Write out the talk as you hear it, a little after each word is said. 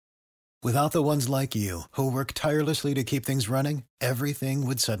Without the ones like you, who work tirelessly to keep things running, everything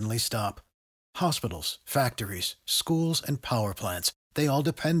would suddenly stop. Hospitals, factories, schools, and power plants, they all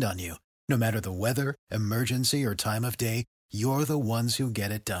depend on you. No matter the weather, emergency, or time of day, you're the ones who get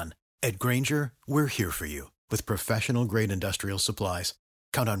it done. At Grainger, we're here for you with professional-grade industrial supplies.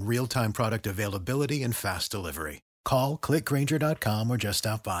 Count on real-time product availability and fast delivery. Call, clickgrainger.com, or just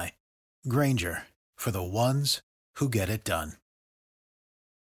stop by. Grainger, for the ones who get it done.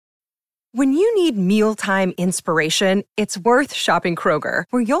 When you need mealtime inspiration, it's worth shopping Kroger,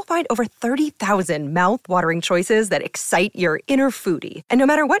 where you'll find over 30,000 mouth-watering choices that excite your inner foodie. And no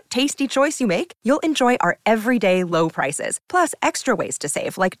matter what tasty choice you make, you'll enjoy our everyday low prices, plus extra ways to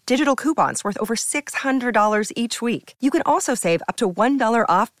save, like digital coupons worth over $600 each week. You can also save up to $1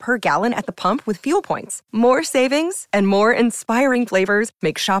 off per gallon at the pump with fuel points. More savings and more inspiring flavors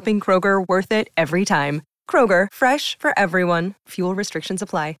make shopping Kroger worth it every time. Kroger, fresh for everyone. Fuel restrictions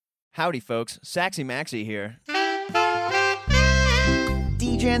apply. Howdy, folks. Saxy Maxie here.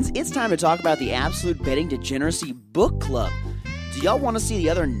 D-Gens, it's time to talk about the Absolute Betting Degeneracy Book Club. Do y'all want to see the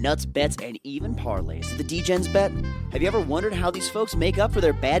other nuts, bets, and even parlays that the D-Gens bet? Have you ever wondered how these folks make up for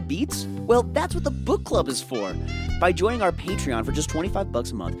their bad beats? Well, that's what the book club is for. By joining our Patreon for just $25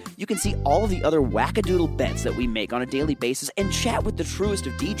 a month, you can see all of the other wackadoodle bets that we make on a daily basis and chat with the truest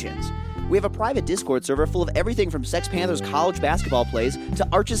of D-Gens. We have a private Discord server full of everything from Sex Panthers college basketball plays to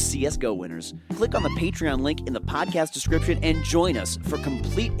Arch's CSGO winners. Click on the Patreon link in the podcast description and join us for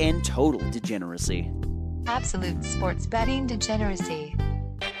complete and total degeneracy. Absolute sports betting degeneracy.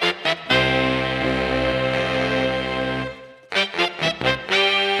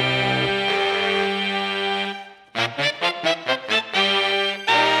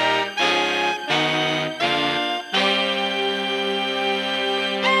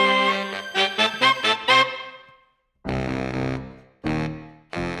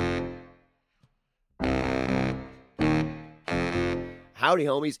 Howdy,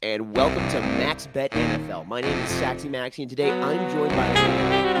 homies, and welcome to Max Bet NFL. My name is Saxy Maxie, and today I'm joined by a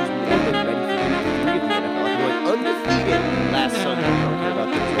man who's more than ready for week 3 of the NFL. I'm going undefeated last Sunday. I don't care about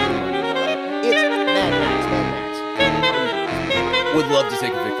Thursday or Monday. It's Mad Max. Would love to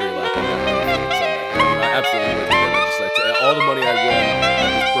take a victory lap on that Sunday. I absolutely would. All the money I won,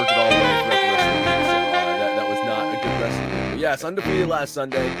 I just burnt it all away throughout the rest of the week. So that was not a good rest of the week. But yes, undefeated last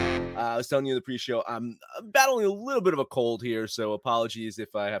Sunday. I was telling you in the pre-show, I'm battling a little bit of a cold here, so apologies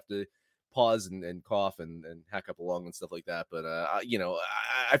if I have to pause and cough and hack up a lung and stuff like that. But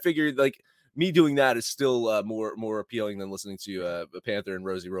I figured like me doing that is still more appealing than listening to a Panther and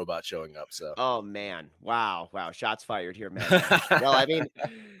Rosie Robot showing up. So, oh man, wow, shots fired here, man. Well, I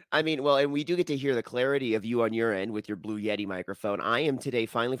mean, and we do get to hear the clarity of you on your end with your Blue Yeti microphone. I am today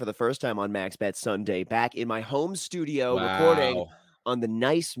finally for the first time on Max Bet Sunday back in my home studio recording on the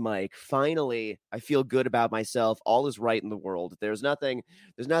nice mic. Finally, I feel good about myself. All is right in the world. There's nothing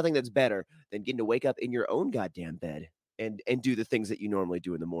that's better than getting to wake up in your own goddamn bed and do the things that you normally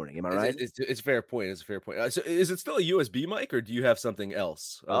do in the morning. Am I right? It's a fair point. It's a fair point. So is it still a USB mic, or do you have something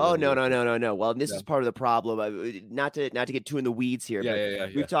else? Oh, no. Well, this is part of the problem. Not to get too in the weeds here,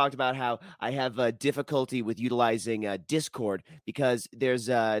 but we've talked about how I have difficulty with utilizing Discord because there's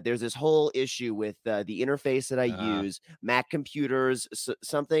this whole issue with the interface that I use, Mac computers,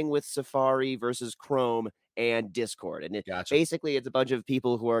 something with Safari versus Chrome, and Discord. And basically it's a bunch of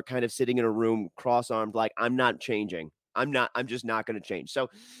people who are kind of sitting in a room cross-armed like, I'm not changing. I'm just not going to change. So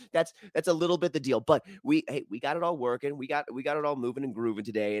that's a little bit the deal, but we got it all working. We got it all moving and grooving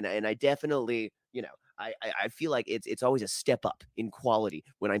today. And I definitely, I feel like it's always a step up in quality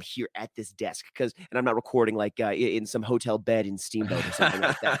when I'm here at this desk and I'm not recording like in some hotel bed in Steamboat or something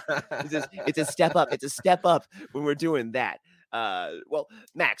like that. It's a step up. It's a step up when we're doing that. Well,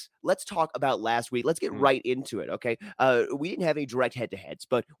 Max, let's talk about last week. Let's get right into it, okay? We didn't have any direct head-to-heads,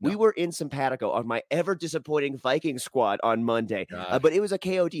 but we were in simpatico on my ever-disappointing Viking squad on Monday. But it was a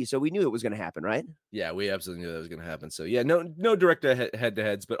KOD, so we knew it was going to happen, right? Yeah, we absolutely knew that was going to happen. So, yeah, no direct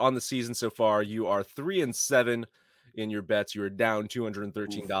head-to-heads, but on the season so far, you are 3-7 in your bets. You are down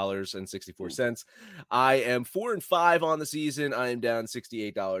 $213.64. I am 4-5 on the season. I am down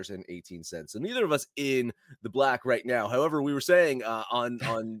 $68.18. So neither of us in the black right now. However, we were saying I'm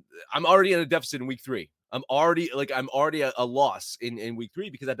already in a deficit in week 3. I'm already a loss in week 3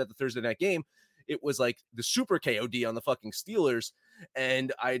 because I bet the Thursday night game. It was like the super KOD on the fucking Steelers.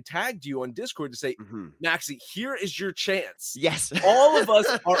 And I tagged you on Discord to say, Maxie, here is your chance. Yes. All of us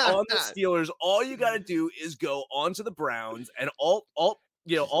are on the Steelers. All you got to do is go onto the Browns and alt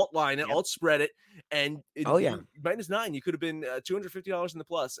line it, alt spread it. And -9, you could have been $250 in the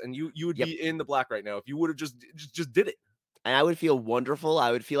plus, and you would be in the black right now if you would have just did it. And I would feel wonderful.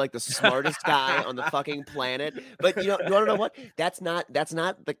 I would feel like the smartest guy on the fucking planet. But you want to know what? That's not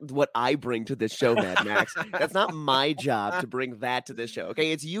what I bring to this show, Mad Max. That's not my job to bring that to this show.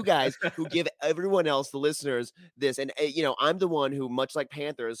 Okay, it's you guys who give everyone else, the listeners, this. And I'm the one who, much like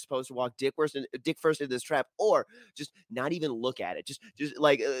Panther, is supposed to walk dick first into this trap, or just not even look at it. Just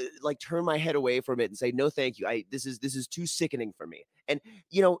like turn my head away from it and say no, thank you. This is too sickening for me. And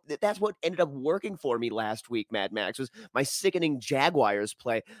that's what ended up working for me last week, Mad Max, was my sickening Jaguars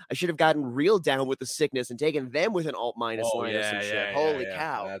play. I should have gotten real down with the sickness and taken them with an alt minus line or some shit. Holy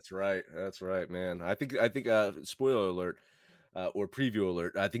cow. That's right, man. I think spoiler alert, or preview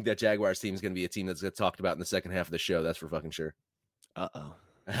alert, I think that Jaguars team is going to be a team that's talked about in the second half of the show. That's for fucking sure. Uh-oh.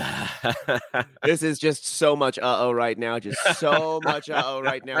 This is just so much right now, just so much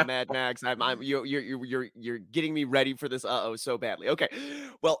right now, Mad Max. You're getting me ready for this so badly. Okay,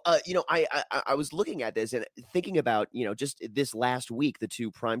 well, I was looking at this and thinking about just this last week, the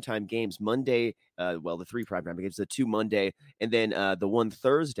two primetime games, Monday, the three primetime games, the two Monday, and then the one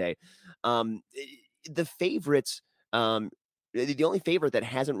Thursday. The favorites. The only favorite that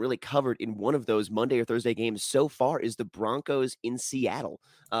hasn't really covered in one of those Monday or Thursday games so far is the Broncos in Seattle.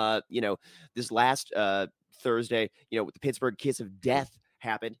 This last Thursday, with the Pittsburgh Kiss of Death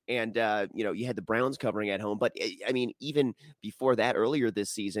happened, and you had the Browns covering at home. But I mean, even before that, earlier this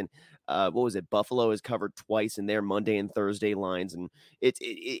season, what was it? Buffalo has covered twice in their Monday and Thursday lines, and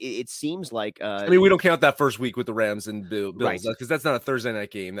it seems like I mean, we don't count that first week with the Rams and Bills, right, because that's not a Thursday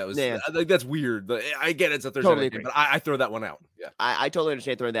night game. That was that's weird. I get it's a Thursday night game, but I throw that one out. Yeah, I totally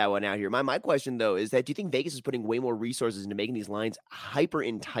understand throwing that one out here. My question though is that, do you think Vegas is putting way more resources into making these lines hyper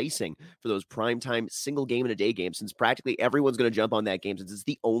enticing for those primetime single game and a day games, since practically everyone's going to jump on that game since it's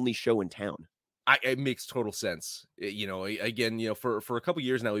the only show in town? It makes total sense. Again, for a couple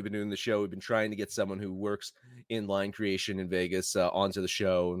years now, we've been doing the show. We've been trying to get someone who works in line creation in Vegas onto the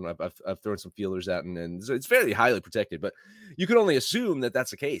show, and I've thrown some feelers out, and it's fairly highly protected. But you can only assume that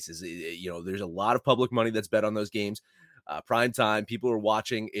that's the case. There's a lot of public money that's bet on those games. Prime time, people are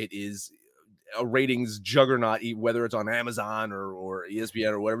watching. It is a ratings juggernaut, whether it's on Amazon or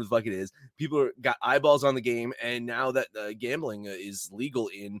ESPN or whatever the fuck it is. People got eyeballs on the game, and now that gambling is legal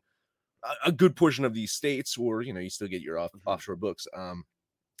in a good portion of these states, or you still get your offshore books.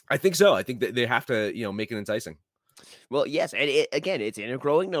 I think so. I think that they have to make it enticing. Well, yes, and it's in a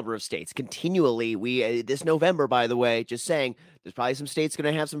growing number of states continually. We this November, by the way, just saying, there's probably some states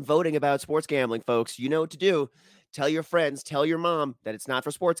going to have some voting about sports gambling, folks. You know what to do. Tell your friends, tell your mom that it's not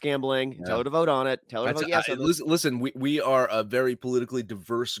for sports gambling. Yeah. Tell her to vote on it. Tell her to vote yes. Listen, we are a very politically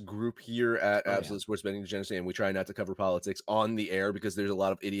diverse group here at Absolute Sports Betting Degeneracy, and we try not to cover politics on the air because there's a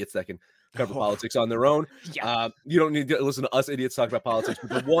lot of idiots that can cover politics on their own. Yeah. You don't need to listen to us idiots talk about politics.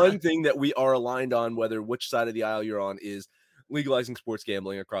 But the one thing that we are aligned on, whether which side of the aisle you're on, is legalizing sports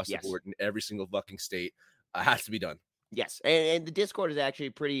gambling across the board in every single fucking state. Has to be done. Yes, and the Discord is actually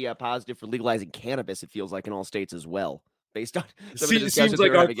pretty positive for legalizing cannabis, it feels like, in all states as well, based on some of the discussions. Seems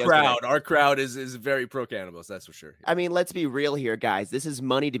like our crowd is very pro-cannabis, that's for sure. I mean, let's be real here, guys. This is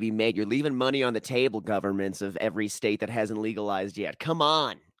money to be made. You're leaving money on the table, governments of every state that hasn't legalized yet. Come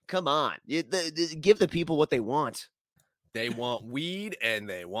on. Give the people what they want. They want weed and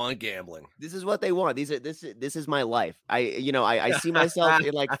they want gambling. This is what they want. This is my life. I see myself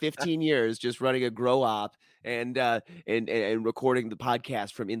in like 15 years just running a grow op and recording the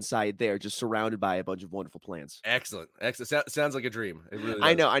podcast from inside there, just surrounded by a bunch of wonderful plants. Excellent. Sounds like a dream. It really does.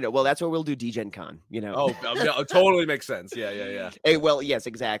 I know. Well, that's what we'll do. DGen Con. Oh, it totally makes sense. Yeah. Hey, well, yes,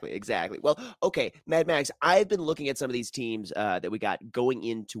 exactly. Well, okay, Mad Max. I've been looking at some of these teams that we got going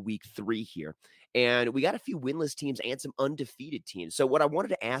into week 3 here. And we got a few winless teams and some undefeated teams. So what I wanted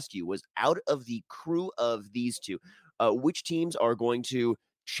to ask you was, out of the crew of these two, which teams are going to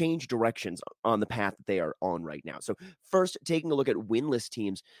change directions on the path that they are on right now? So first, taking a look at winless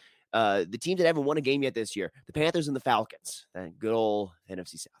teams, the teams that haven't won a game yet this year, the Panthers and the Falcons, good old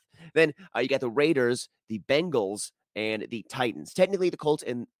NFC South. Then you got the Raiders, the Bengals, and the Titans. Technically, the Colts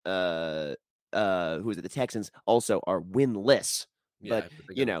and the Texans also are winless. But,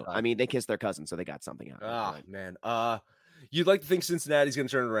 I mean, they kissed their cousin, so they got something out of it. Man. You'd like to think Cincinnati's going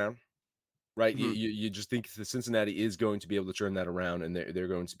to turn it around, right? Mm-hmm. You just think that Cincinnati is going to be able to turn that around, and they're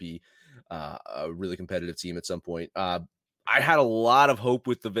going to be a really competitive team at some point. I had a lot of hope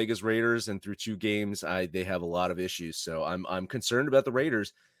with the Vegas Raiders, and through 2 games, they have a lot of issues. So I'm concerned about the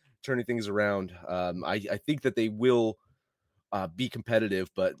Raiders turning things around. I think that they will be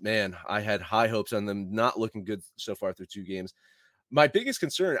competitive, but, man, I had high hopes on them, not looking good so far through 2 games. My biggest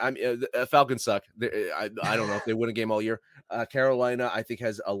concern, Falcons suck. I don't know if they win a game all year. Carolina, I think,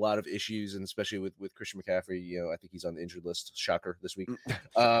 has a lot of issues, and especially with Christian McCaffrey. I think he's on the injured list. Shocker this week.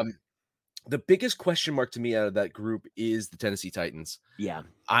 The biggest question mark to me out of that group is the Tennessee Titans. Yeah.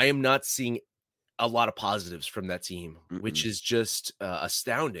 I am not seeing a lot of positives from that team, which is just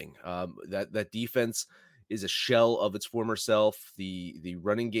astounding. That defense is a shell of its former self. The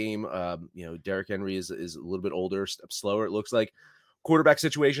running game, Derrick Henry is a little bit older, slower, it looks like. Quarterback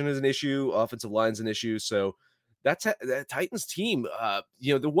situation is an issue. Offensive line's an issue. So that Titans team,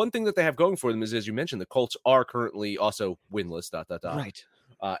 the one thing that they have going for them is, as you mentioned, the Colts are currently also winless, ... Right.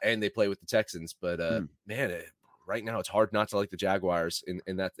 And they play with the Texans. But, right now it's hard not to like the Jaguars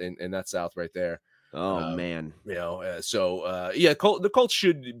in that South right there. Oh, man. The Colts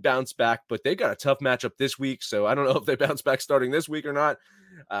should bounce back, but they got a tough matchup this week. So I don't know if they bounce back starting this week or not.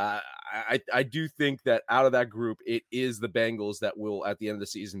 I do think that out of that group, it is the Bengals that will, at the end of the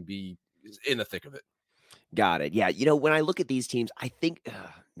season, be in the thick of it. Got it. Yeah. When I look at these teams, I think,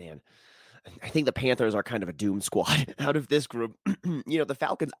 I think the Panthers are kind of a doom squad out of this group. The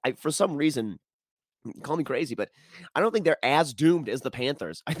Falcons, for some reason, call me crazy, but I don't think they're as doomed as the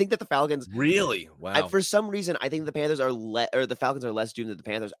Panthers. I think that the Falcons really, wow. For some reason, I think the Panthers are the Falcons are less doomed than the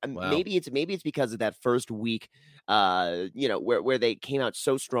Panthers. Wow. Maybe it's because of that first week, where they came out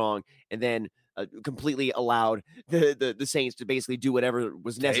so strong and then completely allowed the Saints to basically do whatever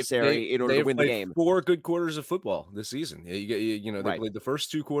was necessary in order to win the game. 4 good quarters of football this season. They played the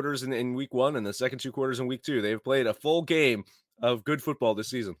first 2 quarters in week 1 and the second 2 quarters in week 2. They've played a full game of good football this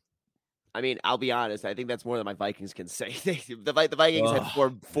season. I mean, I'll be honest. I think that's more than my Vikings can say. The Vikings had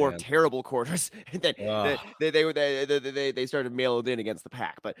four terrible quarters, and then they started mailing in against the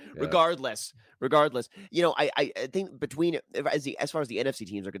Pack. But regardless, I think as far as the NFC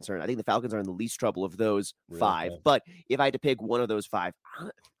teams are concerned, I think the Falcons are in the least trouble of those 5. But if I had to pick one of those 5, I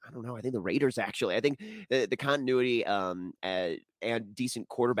don't know. I think the Raiders actually. I think the continuity and decent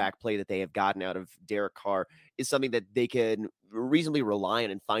quarterback play that they have gotten out of Derek Carr is something that they can reasonably rely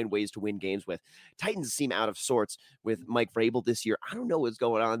on and find ways to win games with. Titans seem out of sorts with Mike Vrabel this year. I don't know what's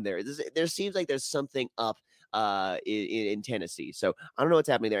going on there. There seems like there's something up in Tennessee. So I don't know what's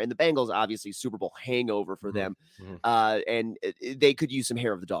happening there. And the Bengals, obviously, Super Bowl hangover for them. And they could use some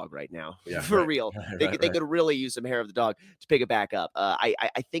hair of the dog right now. For real. They could really use some hair of the dog to pick it back up. I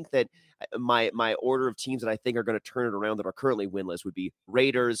think that my order of teams that I think are going to turn it around that are currently winless would be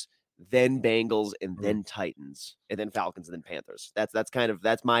Raiders, then Bengals, and then Titans, and then Falcons, and then Panthers.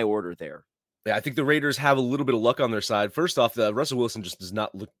 That's my order there. Yeah, I think the Raiders have a little bit of luck on their side. First off, Russell Wilson just does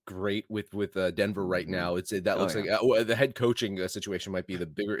not look great with Denver right now. Looks like the head coaching situation might be the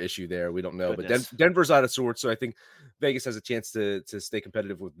bigger issue there. We don't know, but Denver's out of sorts, so I think Vegas has a chance to stay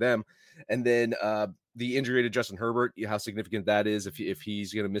competitive with them. And then the injury to Justin Herbert, how significant that is, if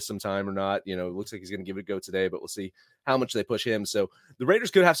he's going to miss some time or not. It looks like he's going to give it a go today, but we'll see how much they push him. So the Raiders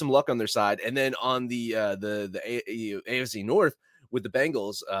could have some luck on their side. And then on the AFC North with the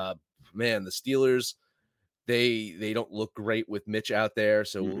Bengals, man, the Steelers, they don't look great with Mitch out there.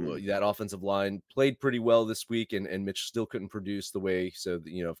 So that offensive line played pretty well this week, and Mitch still couldn't produce the way. So,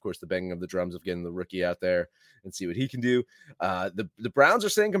 of course, the banging of the drums of getting the rookie out there and see what he can do. The Browns are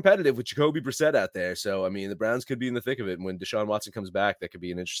staying competitive with Jacoby Brissett out there. So, I mean, the Browns could be in the thick of it. And when Deshaun Watson comes back, that could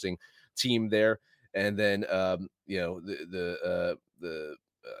be an interesting team there. And then, the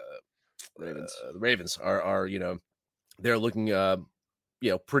Ravens are they're looking,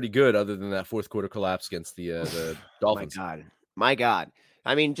 pretty good other than that fourth quarter collapse against the Dolphins. My God.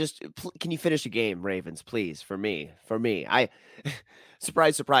 I mean, just can you finish the game, Ravens, please, for me?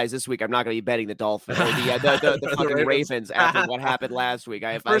 Surprise, this week I'm not going to be betting the Dolphins or the fucking Ravens after what happened last week.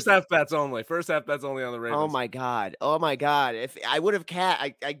 First half bets only on the Ravens. Oh my God. If I would have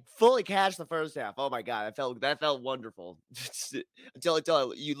I fully cashed the first half. Oh my God. That felt wonderful.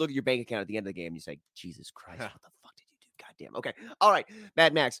 until you look at your bank account at the end of the game and you say, Jesus Christ, what the fuck did you do? Goddamn. Okay. All right,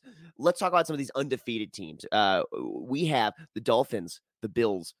 Mad Max, let's talk about some of these undefeated teams. We have the Dolphins, the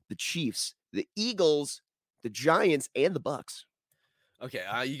Bills, the Chiefs, the Eagles, the Giants, and the Bucks. Okay,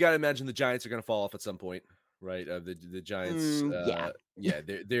 you got to imagine the Giants are going to fall off at some point, right? The Giants,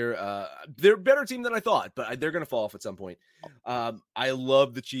 they're a better team than I thought, but they're going to fall off at some point. I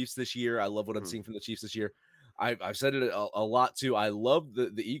love the Chiefs this year. I love what I'm seeing from the Chiefs this year. I've said it a lot too. I love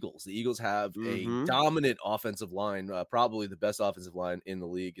the Eagles. The Eagles have a dominant offensive line, probably the best offensive line in the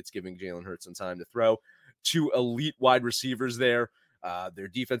league. It's giving Jalen Hurts some time to throw. 2 elite wide receivers there. Their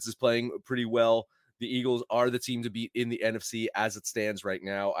defense is playing pretty well. The Eagles are the team to beat in the NFC as it stands right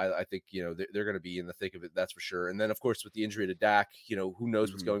now. I think, they're going to be in the thick of it. That's for sure. And then, of course, with the injury to Dak, who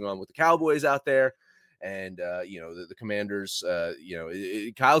knows what's going on with the Cowboys out there. And, the Commanders,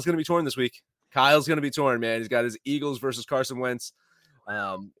 Kyle's going to be torn this week. Kyle's going to be torn, man. He's got his Eagles versus Carson Wentz.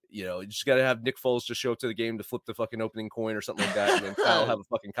 You just got to have Nick Foles just show up to the game to flip the fucking opening coin or something like that. And then Kyle have a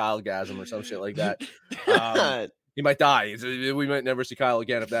fucking Kylegasm or some shit like that. He might die. We might never see Kyle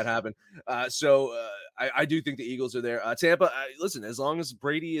again if that happened. I do think the Eagles are there. Tampa, listen, as long as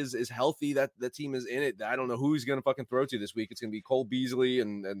Brady is healthy, that team is in it. I don't know who he's going to fucking throw to this week. It's going to be Cole Beasley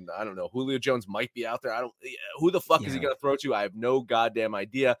and I don't know. Julio Jones might be out there. Who the fuck is he going to throw to? I have no goddamn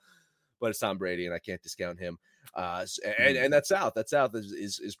idea. But it's Tom Brady, and I can't discount him. And that South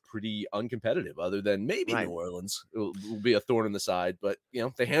is pretty uncompetitive, other than maybe New Orleans will be a thorn in the side. But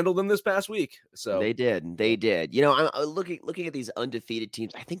they handled them this past week, so they did. I'm looking at these undefeated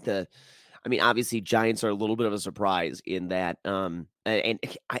teams. Obviously Giants are a little bit of a surprise in that. And I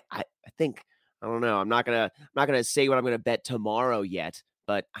think I don't know. I'm not gonna say what I'm gonna bet tomorrow yet,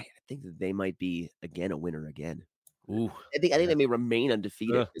 but I think that they might be a winner again. Ooh, I think they may remain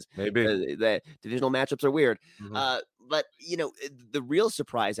undefeated. Maybe the divisional matchups are weird. Mm-hmm. But the real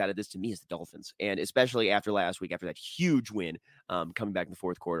surprise out of this to me is the Dolphins, and especially after last week, after that huge win, coming back in the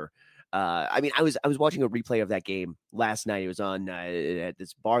fourth quarter. I was watching a replay of that game last night. It was on at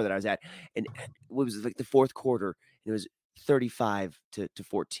this bar that I was at, and it was like the fourth quarter, and it was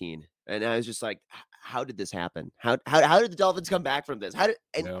 35-14, and I was just like, how did this happen? How did the Dolphins come back from this?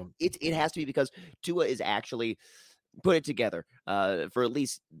 It has to be because Tua is actually put it together for at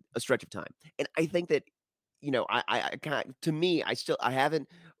least a stretch of time. And I think that, I haven't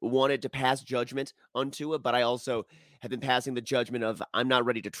wanted to pass judgment on Tua, but I also have been passing the judgment of I'm not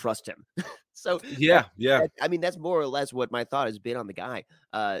ready to trust him. So yeah. That's more or less what my thought has been on the guy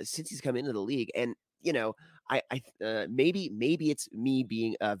since he's come into the league. And, maybe it's me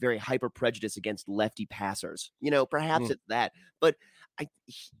being very hyper prejudiced against lefty passers, perhaps it's that, but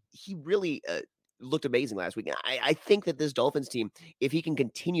he really looked amazing last week. I think that this Dolphins team, if he can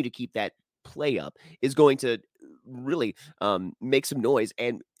continue to keep that play up, is going to really make some noise.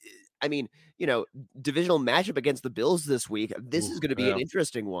 And divisional matchup against the Bills this week. This is going to be an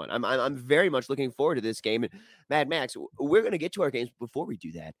interesting one. I'm very much looking forward to this game. And Mad Max, we're going to get to our games. Before we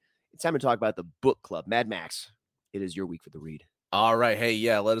do that, it's time to talk about the book club. Mad Max, it is your week for the read. All right. Hey,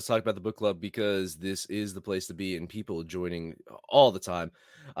 yeah, let us talk about the book club because this is the place to be and people joining all the time.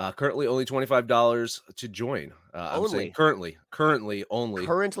 Currently only $25 to join. I'm saying currently only.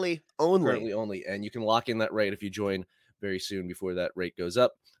 Currently only. And you can lock in that rate if you join very soon before that rate goes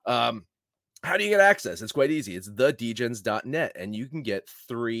up. How do you get access? It's quite easy. It's thedgens.net, and you can get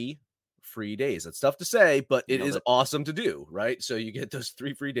 3 free days. That's tough to say, but it is awesome to do, right? So you get those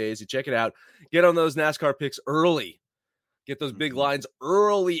 3 free days. You check it out. Get on those NASCAR picks early. Get those big lines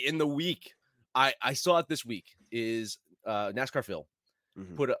early in the week. I saw it this week. Is NASCAR Phil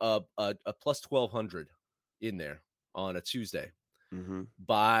put a plus 1,200 in there on a Tuesday.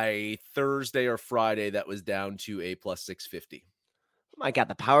 By Thursday or Friday, that was down to a plus 650. Oh my God,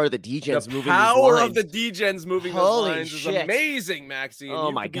 the power of the DGens moving. The power of the DGens moving those lines is amazing, Maxie.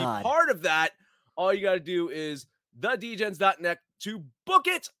 Oh my God. Part of that, all you got to do is thedgens.net to book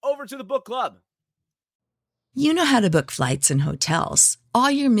it over to the book club. You know how to book flights and hotels. All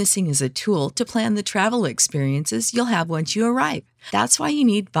you're missing is a tool to plan the travel experiences you'll have once you arrive. That's why you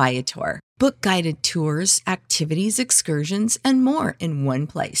need Viator. Book guided tours, activities, excursions, and more in one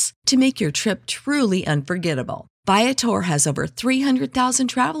place to make your trip truly unforgettable. Viator has over 300,000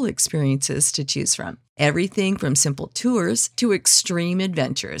 travel experiences to choose from. Everything from simple tours to extreme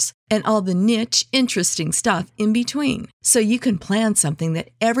adventures and all the niche, interesting stuff in between. So you can plan something that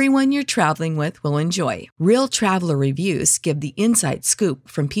everyone you're traveling with will enjoy. Real traveler reviews give the inside scoop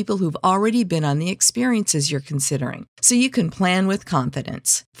from people who've already been on the experiences you're considering. So you can plan with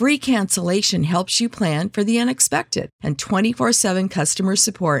confidence. Free cancellation helps you plan for the unexpected. And 24/7 customer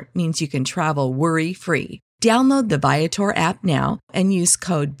support means you can travel worry-free. Download the Viator app now and use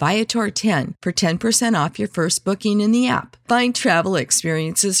code Viator10 for 10% off your first booking in the app. Find travel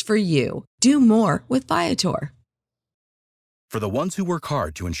experiences for you. Do more with Viator. For the ones who work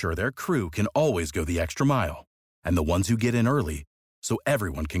hard to ensure their crew can always go the extra mile, and the ones who get in early so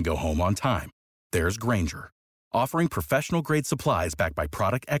everyone can go home on time, there's Grainger, offering professional-grade supplies backed by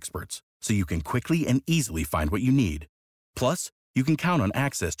product experts so you can quickly and easily find what you need. Plus, you can count on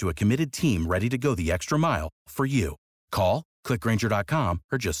access to a committed team ready to go the extra mile for you. Call, click Grainger.com,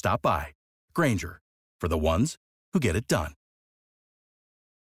 or just stop by. Grainger, for the ones who get it done.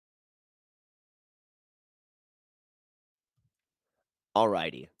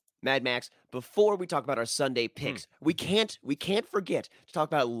 Alrighty. Mad Max, before we talk about our Sunday picks, we can't forget to talk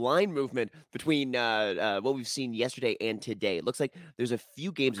about line movement between what we've seen yesterday and today. It looks like there's a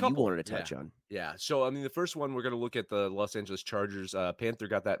few games that you wanted to touch on. Yeah. So, I mean, the first one, we're going to look at the Los Angeles Chargers. Panther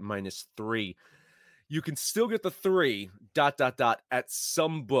got that -3. You can still get the 3 ... at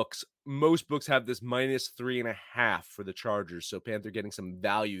some books. Most books have this -3.5 for the Chargers. So Panther getting some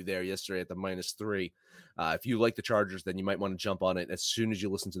value there yesterday at the -3. If you like the Chargers, then you might want to jump on it as soon as you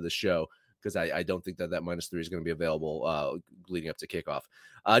listen to the show, because I don't think that -3 is going to be available leading up to kickoff.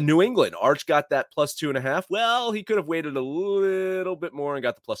 New England, Arch got that +2.5. Well, he could have waited a little bit more and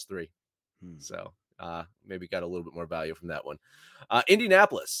got the +3. So maybe got a little bit more value from that one.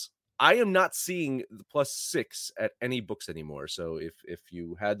 Indianapolis. I am not seeing the +6 at any books anymore. So if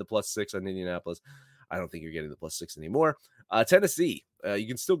you had the +6 on Indianapolis, I don't think you're getting the +6 anymore. Tennessee, you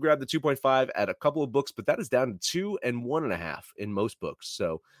can still grab the 2.5 at a couple of books, but that is down to 2 and 1.5 in most books.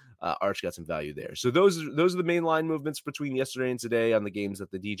 So Arch got some value there. So those are the main line movements between yesterday and today on the games that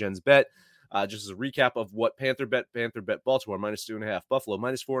the DGens bet. Just as a recap of what Panther bet Baltimore -2.5, Buffalo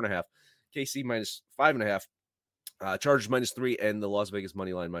 -4.5, KC -5.5. Chargers -3, and the Las Vegas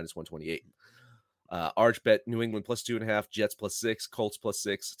money line -128. Arch bet New England +2.5, Jets +6, Colts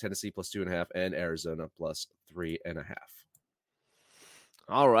 +6, Tennessee +2.5, and Arizona +3.5.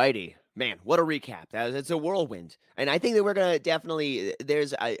 All righty, man, what a recap. It's a whirlwind, and I think that we're gonna definitely.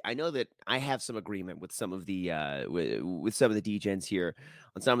 I know that I have some agreement with some of the with some of the DGens here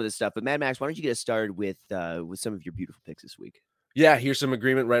on some of this stuff. But Mad Max, why don't you get us started with some of your beautiful picks this week? Yeah, here's some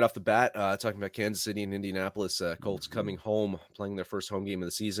agreement right off the bat. Talking about Kansas City and Indianapolis, Colts coming home, playing their first home game of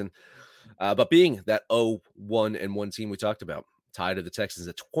the season. But being that 0-1-1 team we talked about, tied to the Texans,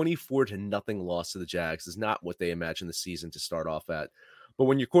 a 24-0 loss to the Jags is not what they imagined the season to start off at. But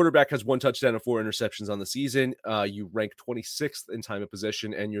when your quarterback has 1 touchdown and 4 interceptions on the season, you rank 26th in time of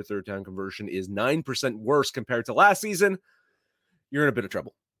possession, and your third down conversion is 9% worse compared to last season, you're in a bit of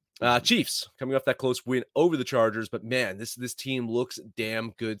trouble. Chiefs coming off that close win over the Chargers, but man, this team looks damn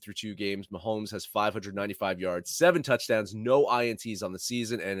good through 2 games. Mahomes has 595 yards, 7 touchdowns, no INTs on the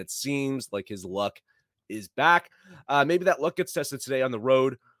season, and it seems like his luck is back. Maybe that luck gets tested today on the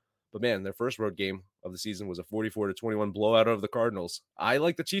road, but man, their first road game of the season was a 44-21 blowout over the Cardinals. I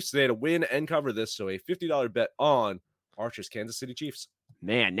like the Chiefs today to win and cover this, so a $50 bet on Archer's Kansas City Chiefs.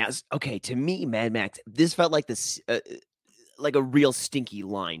 Man, now, okay, to me, Mad Max, this felt like this. Like a real stinky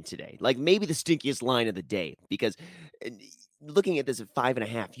line today, like maybe the stinkiest line of the day, because looking at this at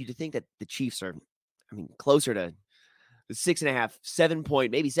 5.5, you'd think that the Chiefs are, closer to the 6.5, 7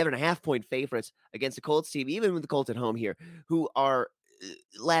 point, maybe 7.5 point favorites against the Colts team, even with the Colts at home here, who are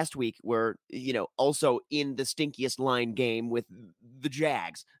last week were, also in the stinkiest line game with the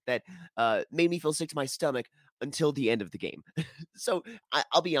Jags that made me feel sick to my stomach until the end of the game. So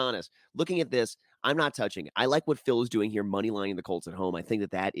I'll be honest, looking at this, I'm not touching it. I like what Phil is doing here, money lining the Colts at home. I think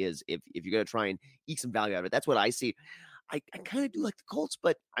that is, if you're going to try and eke some value out of it, that's what I see. I kind of do like the Colts,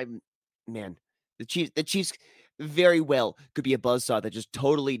 but the Chiefs very well could be a buzzsaw that just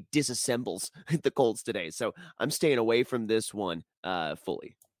totally disassembles the Colts today. So I'm staying away from this one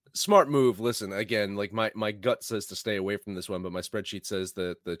fully. Smart move. Listen, again, like my gut says to stay away from this one, but my spreadsheet says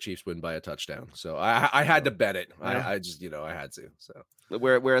that the Chiefs win by a touchdown. So I had to bet it. I just, I had to. So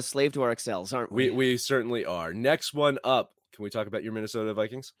we're a slave to our Excels, aren't we? We certainly are. Next one up. Can we talk about your Minnesota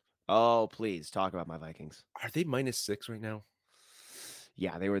Vikings? Oh, please talk about my Vikings. Are they -6 right now?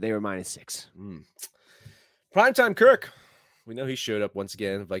 Yeah, they were -6. Primetime Kirk. We know he showed up once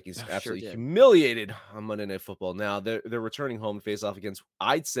again. Vikings absolutely humiliated on Monday Night Football. Now they're returning home to face off against,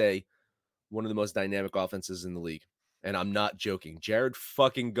 I'd say, one of the most dynamic offenses in the league. And I'm not joking. Jared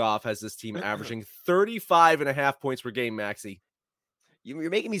fucking Goff has this team averaging 35.5 points per game, Maxie.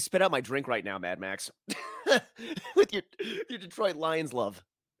 You're making me spit out my drink right now, Mad Max. With your Detroit Lions love.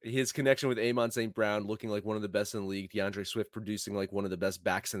 His connection with Amon St. Brown looking like one of the best in the league. DeAndre Swift producing like one of the best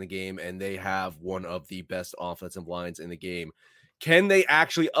backs in the game. And they have one of the best offensive lines in the game. Can they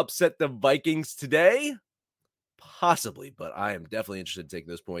actually upset the Vikings today? Possibly, but I am definitely interested in taking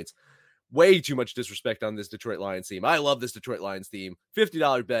those points. Way too much disrespect on this Detroit Lions team. I love this Detroit Lions team.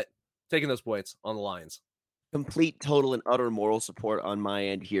 $50 bet, taking those points on the Lions. Complete, total, and utter moral support on my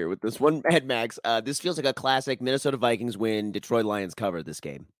end here with this one, Mad Max. This feels like a classic Minnesota Vikings win. Detroit Lions cover this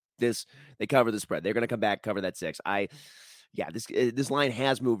game. They cover the spread. They're going to come back, cover that 6. This line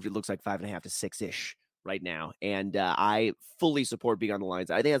has moved. It looks like 5.5 to 6-ish right now, and I fully support being on the Lions.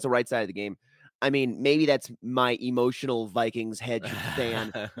 I think that's the right side of the game. Maybe that's my emotional Vikings hedge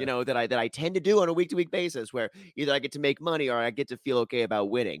fan, that I tend to do on a week-to-week basis, where either I get to make money or I get to feel okay about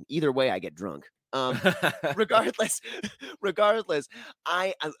winning. Either way, I get drunk. Regardless,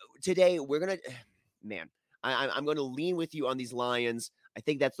 today we're gonna, man, I'm going to lean with you on these Lions. I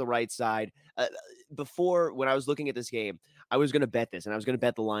think that's the right side. Before, when I was looking at this game, I was going to bet this, and I was going to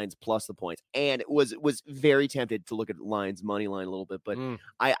bet the Lions plus the points, and was very tempted to look at Lions money line a little bit, but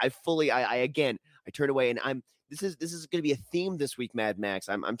I turned away, and this is going to be a theme this week, Mad Max.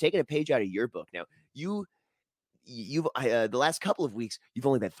 I'm taking a page out of your book now. You've the last couple of weeks, you've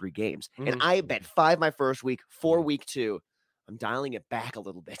only bet 3 games, and I bet 5 my first week, 4 week 2. I'm dialing it back a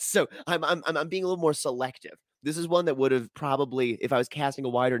little bit, so I'm being a little more selective. This is one that would have probably, if I was casting a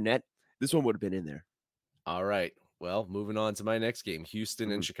wider net, this one would have been in there. All right. Well, moving on to my next game,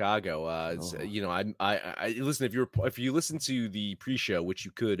 Houston and Chicago. I listen, if you listen to the pre-show, which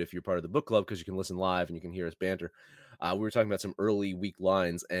you could if you're part of the book club, because you can listen live and you can hear us banter. We were talking about some early week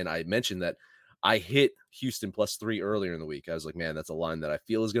lines, and I mentioned that I hit Houston +3 earlier in the week. I was like, man, that's a line that I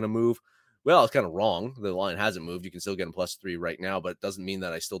feel is going to move. Well, it's kind of wrong. The line hasn't moved. You can still get them +3 right now, but it doesn't mean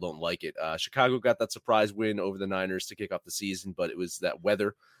that I still don't like it. Chicago got that surprise win over the Niners to kick off the season, but it was that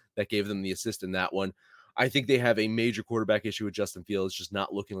weather that gave them the assist in that one. I think they have a major quarterback issue with Justin Fields, just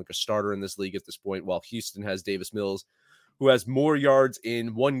not looking like a starter in this league at this point, while Houston has Davis Mills, who has more yards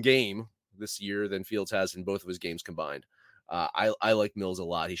in one game this year than Fields has in both of his games combined. I like Mills a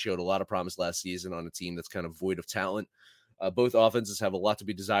lot. He showed a lot of promise last season on a team that's kind of void of talent. Both offenses have a lot to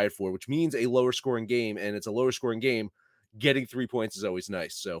be desired for, which means a lower scoring game, and it's a lower scoring game. Getting 3 points is always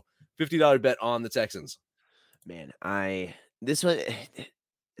nice. So $50 bet on the Texans. Man, this one, it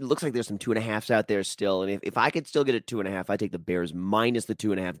looks like there's some 2.5s out there still. And if I could still get a 2.5, I take the Bears minus the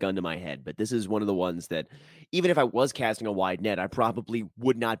 2.5, gun to my head. But this is one of the ones that, even if I was casting a wide net, I probably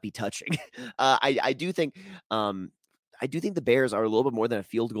would not be touching. I do think the Bears are a little bit more than a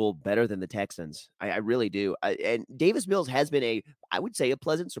field goal better than the Texans. I really do. And Davis Mills has been I would say, a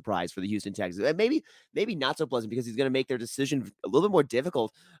pleasant surprise for the Houston Texans. And maybe not so pleasant, because he's going to make their decision a little bit more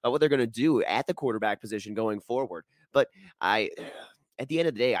difficult what they're going to do at the quarterback position going forward. But at the end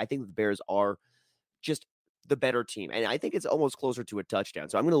of the day, I think the Bears are just the better team. And I think it's almost closer to a touchdown.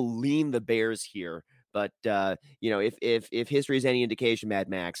 So I'm going to lean the Bears here. But, if history is any indication, Mad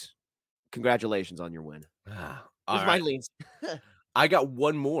Max, congratulations on your win. My leans. I got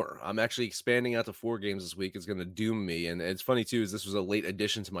one more. I'm actually expanding out to 4 games this week. It's going to doom me. And it's funny, too, is this was a late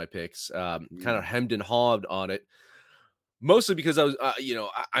addition to my picks. Kind of hemmed and hawed on it. Mostly because I was,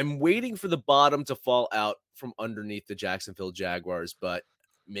 I'm waiting for the bottom to fall out from underneath the Jacksonville Jaguars, but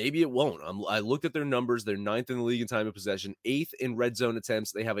maybe it won't. I looked at their numbers. They're 9th in the league in time of possession, 8th in red zone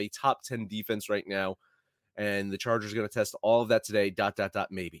attempts. They have a top 10 defense right now, and the Chargers are going to test all of that today, ...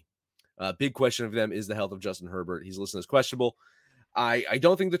 maybe. Big question of them is the health of Justin Herbert. He's listed as questionable. I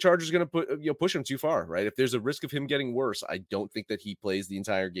don't think the Chargers are going to push him too far, right? If there's a risk of him getting worse, I don't think that he plays the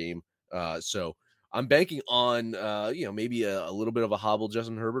entire game. So I'm banking on, maybe a little bit of a hobble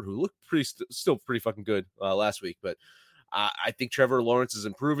Justin Herbert, who looked still pretty fucking good last week. But I think Trevor Lawrence is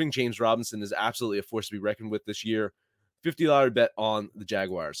improving. James Robinson is absolutely a force to be reckoned with this year. $50 bet on the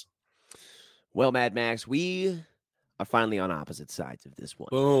Jaguars. Well, Mad Max, we are finally on opposite sides of this one.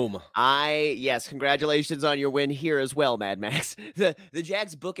 Boom. Yes, congratulations on your win here as well, Mad Max. The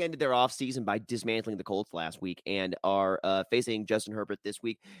Jags bookended their offseason by dismantling the Colts last week and are facing Justin Herbert this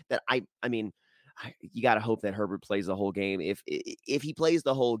week. That you got to hope that Herbert plays the whole game. If he plays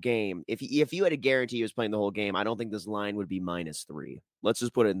the whole game, if you had a guarantee he was playing the whole game, I don't think this line would be -3. Let's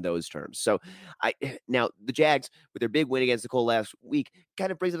just put it in those terms. So now the Jags, with their big win against the Colts last week,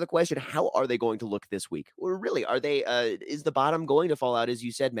 kind of brings up the question: how are they going to look this week? Or really, are they? Is the bottom going to fall out, as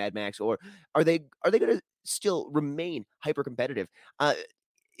you said, Mad Max, or are they going to still remain hyper competitive?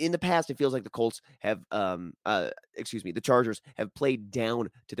 In the past, it feels like the Colts have, the Chargers have played down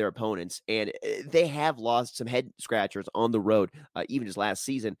to their opponents, and they have lost some head scratchers on the road, even just last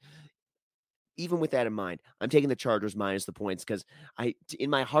season. Even with that in mind, I'm taking the Chargers minus the points because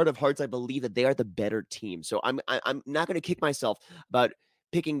in my heart of hearts, I believe that they are the better team. So I'm not going to kick myself about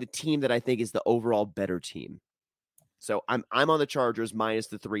picking the team that I think is the overall better team. So I'm on the Chargers minus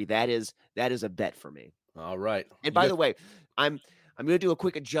the 3. That is a bet for me. All right. And by the way, I'm going to do a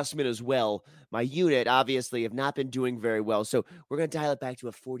quick adjustment as well. My unit, obviously, have not been doing very well, so we're going to dial it back to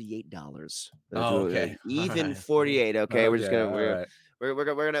a $48. Okay. Even right. 48. Okay, we're just going to we're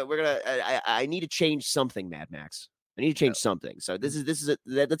gonna. I need to change something, Mad Max. I need to change something. So that's a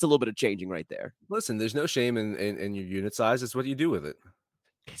little bit of changing right there. Listen, there's no shame in your unit size. It's what you do with it.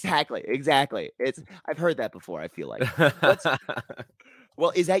 Exactly. I've heard that before, I feel like.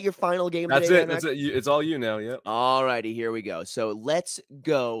 Well, is that your final game That's today? That's it. It's all you now. Yep. All righty, here we go. So let's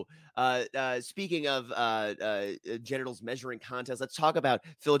go. Speaking of genitals measuring contests, let's talk about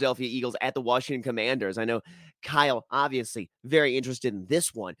Philadelphia Eagles at the Washington Commanders. I know Kyle, obviously, very interested in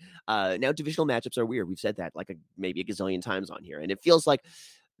this one. Now, divisional matchups are weird. We've said that like maybe a gazillion times on here, and it feels like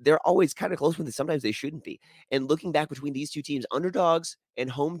they're always kind of close when sometimes they shouldn't be. And looking back between these two teams, underdogs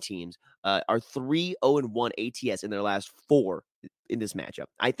and home teams are 3-0-1 ATS in their last 4 in this matchup.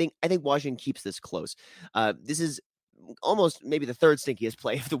 I think Washington keeps this close. This is almost maybe the third stinkiest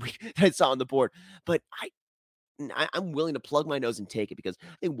play of the week that I saw on the board, but I'm willing to plug my nose and take it because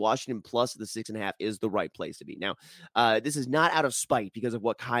I think Washington plus the 6.5 is the right place to be. Now, this is not out of spite because of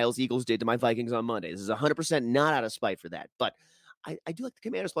what Kyle's Eagles did to my Vikings on Monday. This is 100% not out of spite for that, but I do like the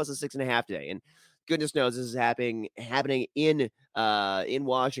Commanders plus the 6.5 today, and goodness knows this is happening in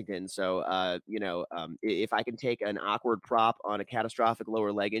Washington. So if I can take an awkward prop on a catastrophic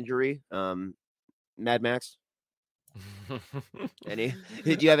lower leg injury, Mad Max. Do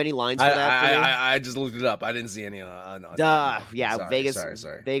you have any lines for that? I just looked it up. I didn't see any. Yeah, sorry, Vegas.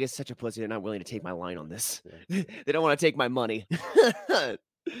 Sorry. Vegas, such a pussy. They're not willing to take my line on this. Yeah. They don't want to take my money.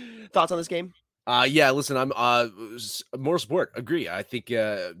 Thoughts on this game? Listen, I'm more support. Agree. I think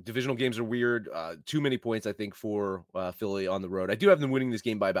divisional games are weird. Too many points, I think, for Philly on the road. I do have them winning this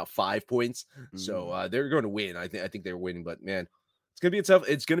game by about 5 points, so they're going to win. I think they're winning, but man,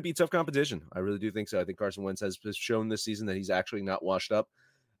 it's gonna be tough competition. I really do think so. I think Carson Wentz has shown this season that he's actually not washed up.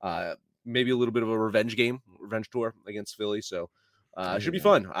 Maybe a little bit of a revenge tour against Philly. So it should be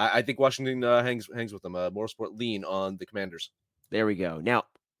fun. I think Washington hangs with them. More support lean on the Commanders. There we go. Now,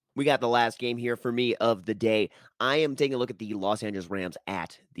 we got the last game here for me of the day. I am taking a look at the Los Angeles Rams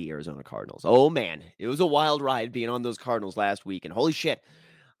at the Arizona Cardinals. Oh, man. It was a wild ride being on those Cardinals last week. And holy shit,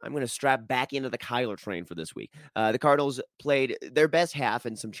 I'm going to strap back into the Kyler train for this week. The Cardinals played their best half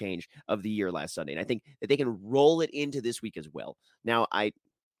and some change of the year last Sunday. And I think that they can roll it into this week as well. Now, I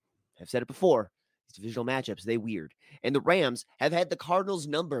have said it before. Divisional matchups, they weird. And the Rams have had the Cardinals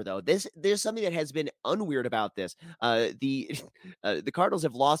number, though. There's something that has been unweird about this. The Cardinals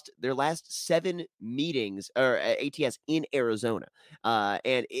have lost their last 7 meetings or ATS in Arizona.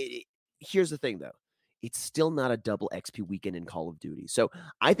 And here's the thing, though. It's still not a double XP weekend in Call of Duty. So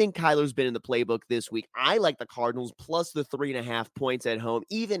I think Kyler's been in the playbook this week. I like the Cardinals plus the 3.5 points at home,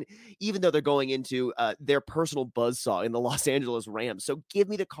 even though they're going into their personal buzzsaw in the Los Angeles Rams. So give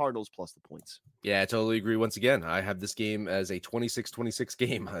me the Cardinals plus the points. Yeah, I totally agree. Once again, I have this game as a 26-26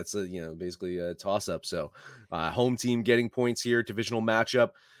 game. It's basically a toss-up. So home team getting points here, divisional matchup.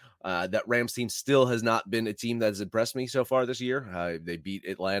 That Rams team still has not been a team that has impressed me so far this year. They beat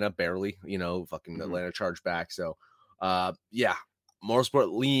Atlanta barely, Atlanta charged back. So, more support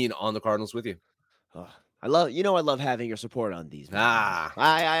lean on the Cardinals with you. I love having your support on these.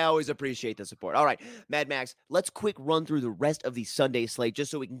 I always appreciate the support. All right, Mad Max, let's quick run through the rest of the Sunday slate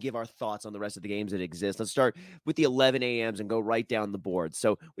just so we can give our thoughts on the rest of the games that exist. Let's start with the 11 a.m.s and go right down the board.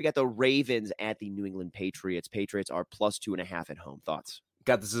 So we got the Ravens at the New England Patriots. Patriots are plus 2.5 at home. Thoughts?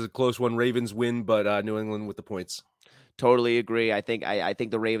 Got this as a close one. Ravens win, but New England with the points. Totally agree. I think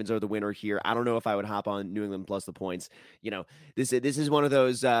the Ravens are the winner here. I don't know if I would hop on New England plus the points. This is one of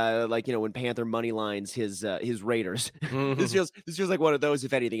those when Panther money lines his Raiders. This feels like one of those.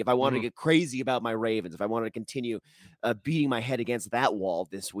 If anything, if I wanted to get crazy about my Ravens, if I wanted to continue beating my head against that wall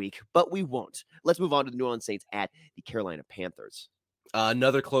this week, but we won't. Let's move on to the New Orleans Saints at the Carolina Panthers.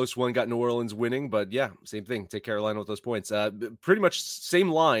 Another close one, got New Orleans winning, but yeah, same thing. Take Carolina with those points. Pretty much same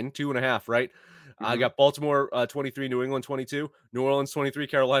line, 2.5, right? I got Baltimore 23, New England 22, New Orleans 23,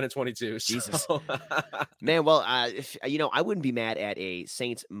 Carolina 22. Jesus, man. Well, I wouldn't be mad at a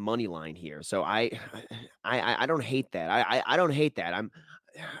Saints money line here. So I don't hate that. I don't hate that.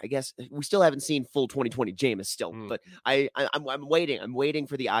 I guess we still haven't seen full 2020 Jameis still, but I'm waiting. I'm waiting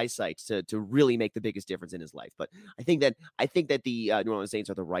for the eyesight to really make the biggest difference in his life. But I think that the New Orleans Saints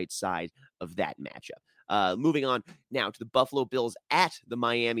are the right side of that matchup. Moving on now to the Buffalo Bills at the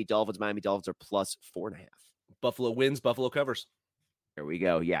Miami Dolphins. Miami Dolphins are plus 4.5. Buffalo wins. Buffalo covers. There we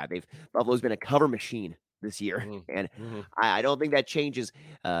go. Yeah, Buffalo's been a cover machine this year, and I don't think that changes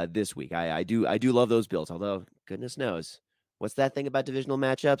this week. I do love those Bills, although goodness knows. What's that thing about divisional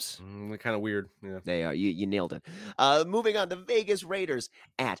matchups? They're kind of weird. Yeah. They are. You nailed it. Moving on, the Vegas Raiders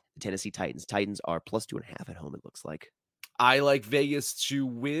at the Tennessee Titans. Titans are plus 2.5 at home, it looks like. I like Vegas to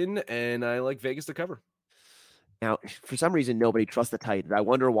win, and I like Vegas to cover. Now, for some reason, nobody trusts the Titans. I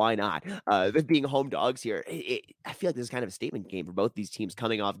wonder why not. Them being home dogs here, I feel like this is kind of a statement game for both these teams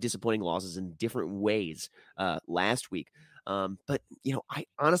coming off disappointing losses in different ways last week. But, I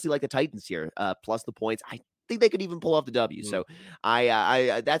honestly like the Titans here, plus the points. I think they could even pull off the W. So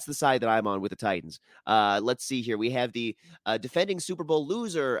I that's the side that I'm on with the Titans. Let's see here. We have the defending Super Bowl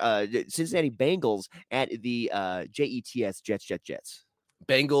loser, Cincinnati Bengals at the Jets.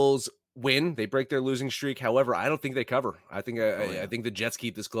 Bengals win. They break their losing streak. However, I don't think they cover. I think I think the Jets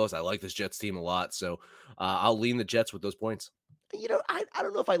keep this close. I like this Jets team a lot. So I'll lean the Jets with those points. I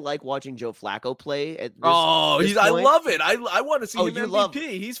don't know if I like watching Joe Flacco play. At this I love it. I want to see him MVP.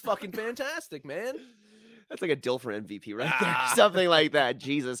 He's fucking fantastic, man. That's like a deal for MVP right there. Something like that.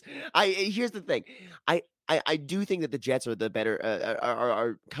 Jesus. Here's the thing. I do think that the Jets are the better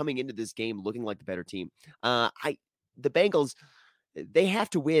are coming into this game looking like the better team. The Bengals, they have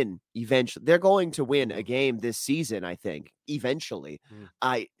to win eventually. They're going to win a game this season, I think, eventually.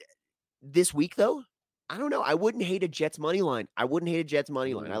 This week though, I don't know. I wouldn't hate a Jets money line. I like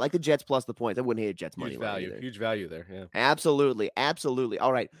the Jets plus the points. I wouldn't hate a Jets money line either. Huge value there. Yeah. Absolutely.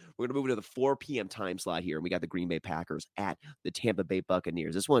 All right. We're going to move into the 4 p.m. time slot here. And we got the Green Bay Packers at the Tampa Bay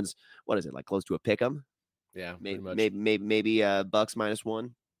Buccaneers. This one's, what is it, like close to a pick 'em? Yeah. Maybe Bucks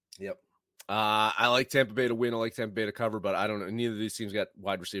 -1. Yep. I like Tampa Bay to win. I like Tampa Bay to cover, but I don't know. Neither of these teams got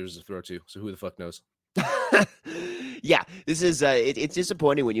wide receivers to throw to. So who the fuck knows? Yeah, this is it's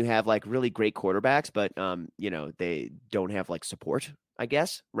disappointing when you have like really great quarterbacks, but they don't have like support, I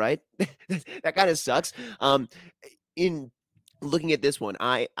guess, right? That kind of sucks. In looking at this one,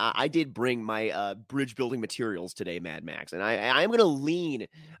 I did bring my bridge building materials today, Mad Max, and I'm going to lean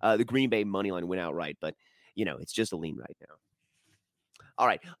the Green Bay money line win outright, but it's just a lean right now. All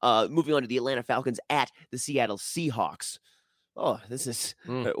right, moving on to the Atlanta Falcons at the Seattle Seahawks. Oh, this is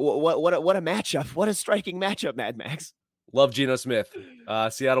what a matchup. What a striking matchup, Mad Max. Love Geno Smith.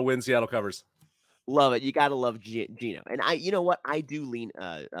 Seattle wins, Seattle covers. Love it. You got to love Geno. And you know what? I do lean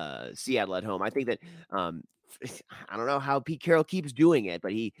Seattle at home. I think that I don't know how Pete Carroll keeps doing it,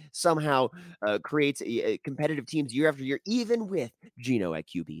 but he somehow creates competitive teams year after year, even with Geno at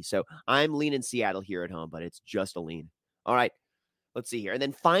QB. So I'm leaning Seattle here at home, but it's just a lean. All right. Let's see here. And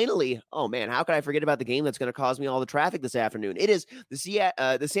then finally, oh man, how could I forget about the game that's going to cause me all the traffic this afternoon? It is the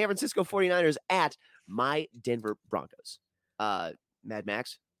San Francisco 49ers at my Denver Broncos. Mad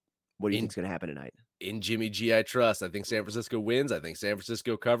Max, what do you think is going to happen tonight? In Jimmy G, I trust. I think San Francisco wins. I think San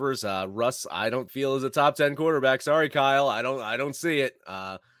Francisco covers. Russ, I don't feel is a top 10 quarterback. Sorry, Kyle. I don't see it.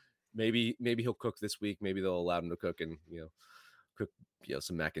 Maybe he'll cook this week. Maybe they'll allow him to cook and cook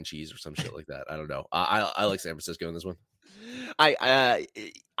some mac and cheese or some shit like that. I don't know. I like San Francisco in this one. I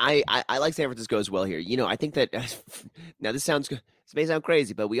like San Francisco as well here. I think that now this may sound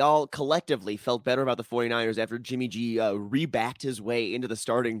crazy, but we all collectively felt better about the 49ers after Jimmy G rebacked his way into the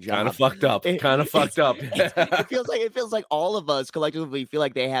starting job. Kind of fucked up. It feels like all of us collectively feel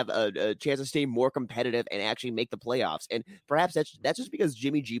like they have a chance to stay more competitive and actually make the playoffs. And perhaps that's just because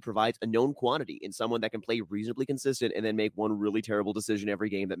Jimmy G provides a known quantity in someone that can play reasonably consistent and then make one really terrible decision every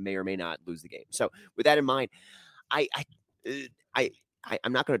game that may or may not lose the game. So with that in mind, I'm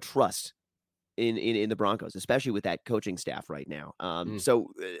not going to trust in the Broncos, especially with that coaching staff right now.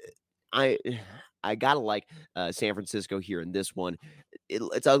 So I gotta like San Francisco here in this one.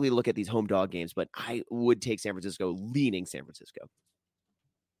 It's ugly to look at these home dog games, but I would take San Francisco, leaning San Francisco.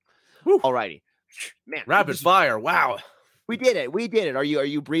 All righty, man. Rapid fire. Wow. We did it. Are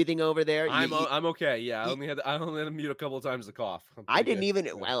you breathing over there? I'm okay. Yeah, I only had to mute a couple of times to cough. I didn't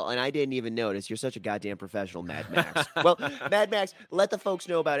even notice. You're such a goddamn professional, Mad Max. Well, Mad Max, let the folks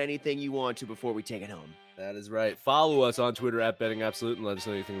know about anything you want to before we take it home. That is right. Follow us on Twitter at Betting Absolute and let us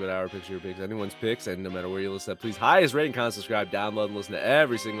know anything about our picks, your picks, anyone's picks, and no matter where you listen, please highest rating, comment, subscribe, download, and listen to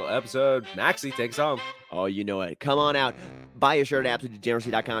every single episode. Maxie, take us home. Oh, you know it. Come on out. Buy a shirt at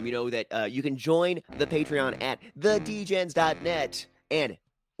AbsoluteDegeneracy.com. You know that you can join the Patreon at thedgens.net. And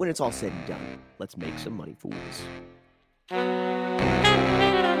when it's all said and done, let's make some money, fools.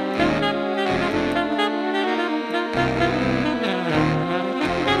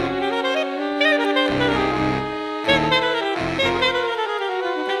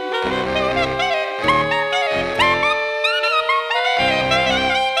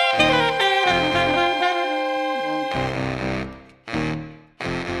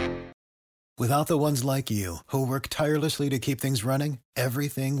 Without the ones like you, who work tirelessly to keep things running,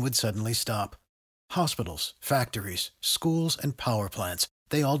 everything would suddenly stop. Hospitals, factories, schools, and power plants,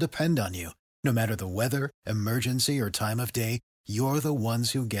 they all depend on you. No matter the weather, emergency, or time of day, you're the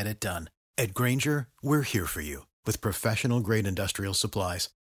ones who get it done. At Grainger, we're here for you with professional-grade industrial supplies.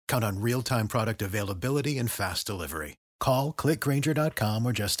 Count on real-time product availability and fast delivery. Call, click Grainger.com,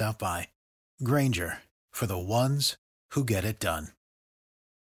 or just stop by. Grainger, for the ones who get it done.